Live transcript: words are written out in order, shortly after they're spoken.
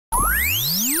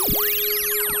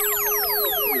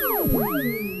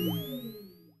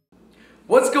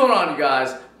What's going on, you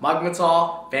guys? Mike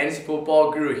Matal, Fantasy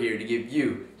Football Guru here to give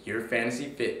you your fantasy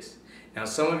fix. Now,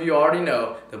 some of you already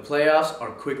know the playoffs are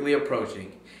quickly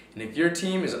approaching. And if your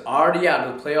team is already out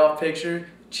of the playoff picture,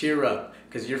 cheer up,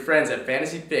 because your friends at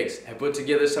Fantasy Fix have put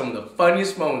together some of the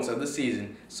funniest moments of the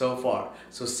season so far.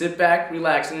 So sit back,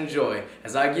 relax, and enjoy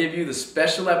as I give you the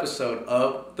special episode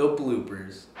of the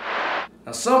bloopers.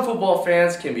 Now, some football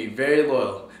fans can be very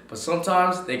loyal, but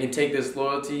sometimes they can take this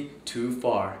loyalty too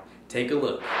far. Take a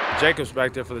look. Jacobs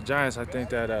back there for the Giants. I think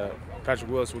that Patrick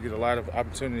Willis will get a lot of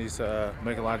opportunities to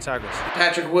make a lot of tackles.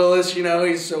 Patrick Willis, you know,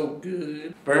 he's so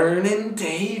good. Vernon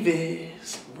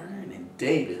Davis. Vernon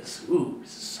Davis. Ooh,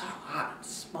 this is so hot. I'm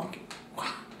smoking.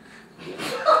 Wow.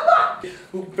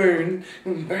 Ooh, Vernon.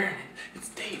 It's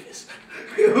Davis.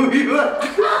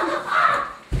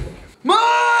 Mike!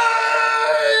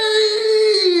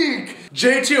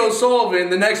 JT O'Sullivan,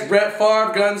 the next Brett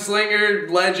Favre, gunslinger,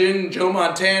 legend, Joe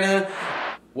Montana.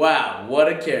 Wow, what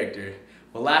a character.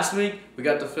 Well, last week we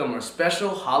got to film our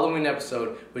special Halloween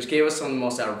episode, which gave us some of the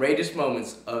most outrageous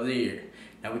moments of the year.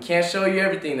 Now, we can't show you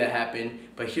everything that happened,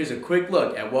 but here's a quick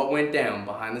look at what went down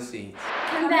behind the scenes.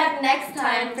 Come back next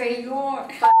time for your...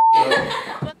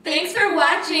 Thanks for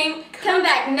watching. Come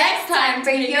back next time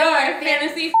for your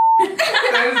fantasy...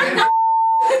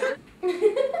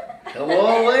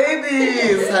 Hello,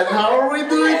 ladies, and how are we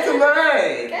doing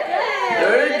tonight? Good.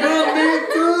 Very good, me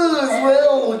too as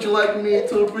well. Would you like me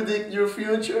to predict your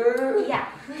future? Yeah.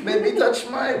 Maybe touch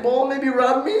my ball, maybe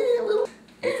rub me a little.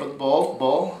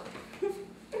 Ball.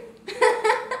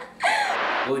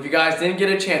 Well, if you guys didn't get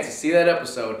a chance to see that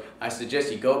episode, I suggest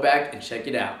you go back and check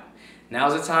it out.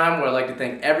 Now's the time where I'd like to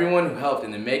thank everyone who helped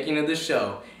in the making of this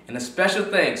show, and a special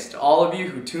thanks to all of you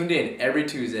who tuned in every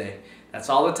Tuesday. That's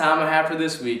all the time I have for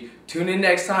this week. Tune in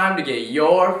next time to get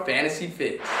your fantasy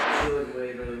fix. You look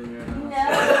way better than you are now.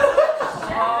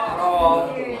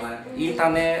 No.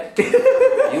 Internet,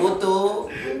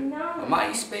 YouTube, No.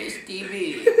 MySpace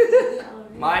TV.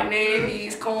 My name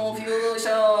is Confusion.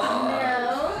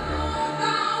 No.